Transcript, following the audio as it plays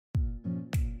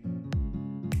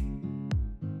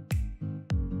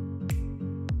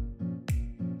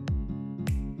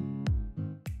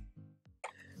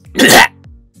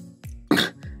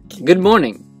Good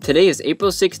morning. Today is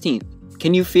April 16th.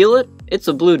 Can you feel it? It's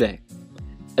a blue day.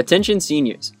 Attention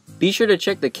seniors. Be sure to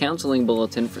check the counseling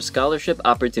bulletin for scholarship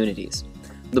opportunities.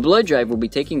 The blood drive will be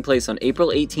taking place on April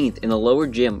 18th in the lower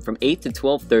gym from 8 to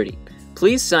 12:30.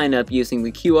 Please sign up using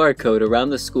the QR code around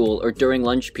the school or during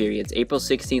lunch periods April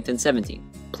 16th and 17th.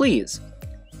 Please.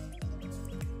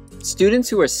 Students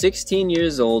who are 16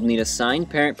 years old need a signed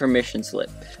parent permission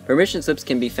slip. Permission slips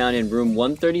can be found in room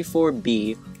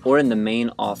 134B or in the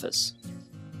main office.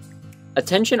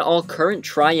 Attention all current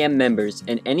Tri-M members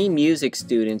and any music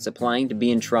students applying to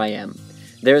be in Tri-M.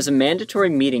 There is a mandatory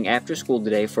meeting after school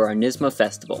today for our NYSSMA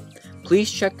festival.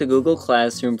 Please check the Google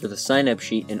Classroom for the sign-up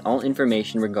sheet and all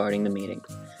information regarding the meeting.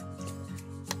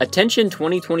 Attention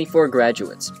 2024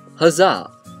 graduates. Huzzah!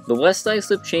 The West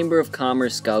Islip Chamber of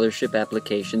Commerce scholarship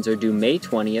applications are due May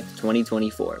 20th,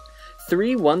 2024.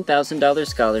 3 $1,000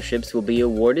 scholarships will be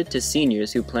awarded to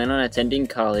seniors who plan on attending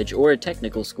college or a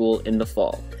technical school in the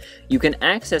fall. You can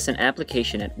access an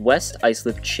application at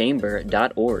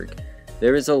westislipchamber.org.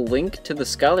 There is a link to the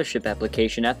scholarship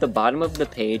application at the bottom of the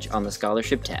page on the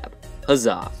scholarship tab.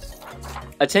 Huzzah!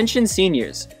 Attention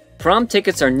seniors! Prom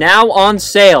tickets are now on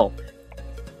sale!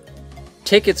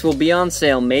 Tickets will be on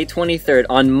sale May 23rd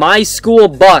on My School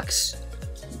Bucks!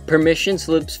 Permission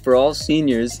slips for all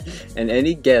seniors and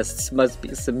any guests must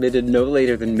be submitted no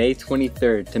later than May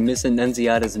 23rd to Miss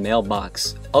Annunziata's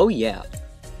mailbox. Oh yeah.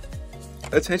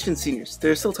 Attention seniors,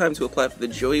 there is still time to apply for the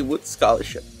Joey Wood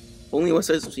Scholarship. Only West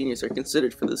Islip seniors are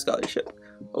considered for the scholarship.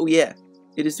 Oh yeah,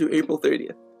 it is due April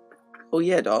 30th. Oh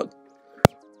yeah, dog.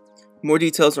 More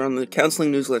details are on the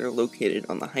counseling newsletter located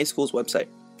on the high school's website.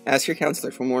 Ask your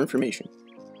counselor for more information.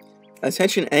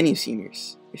 Attention any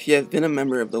seniors. If you have been a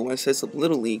member of the West Islip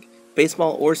Little League,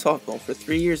 baseball or softball for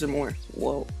 3 years or more,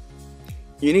 whoa.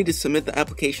 You need to submit the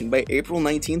application by April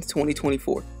 19th,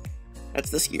 2024. That's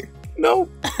this year. No!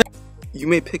 You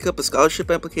may pick up a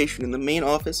scholarship application in the main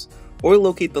office or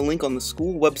locate the link on the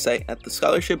school website at the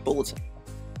scholarship bulletin.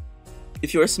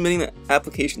 If you are submitting the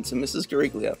application to Mrs.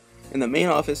 Garriglio in the main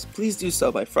office, please do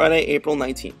so by Friday, April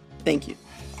 19th. Thank you.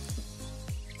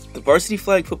 The varsity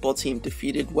flag football team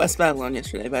defeated West Babylon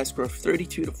yesterday by a score of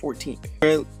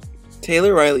 32-14.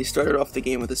 Taylor Riley started off the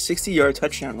game with a 60-yard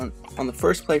touchdown on the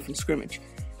first play from scrimmage.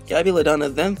 Gabby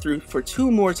LaDonna then threw for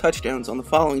 2 more touchdowns on the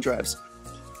following drives,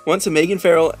 one to Megan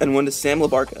Farrell and one to Sam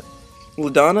LaBarca.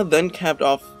 LaDonna then capped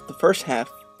off the first half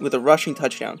with a rushing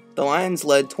touchdown. The Lions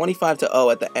led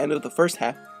 25-0 at the end of the first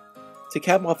half. To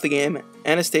cap off the game,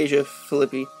 Anastasia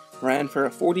Filippi ran for a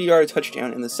 40-yard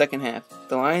touchdown in the second half.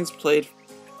 The Lions played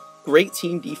great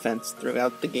team defense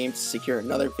throughout the game to secure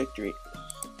another victory.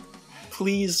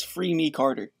 Please free me,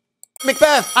 Carter.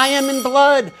 Macbeth, I am in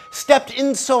blood. Stepped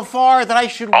in so far that I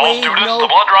should All waive students, no... the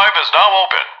blood drive is now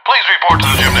open. Please report to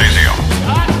the gymnasium.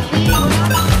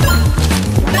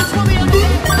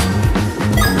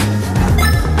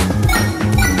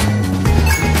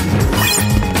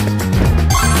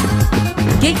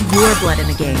 Get your blood in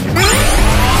the game.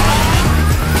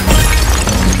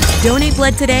 Donate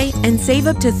blood today and save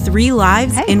up to 3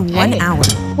 lives in 1 hour.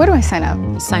 Where do I sign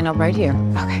up? Sign up right here.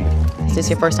 Okay. Is this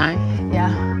your first time?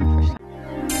 Yeah.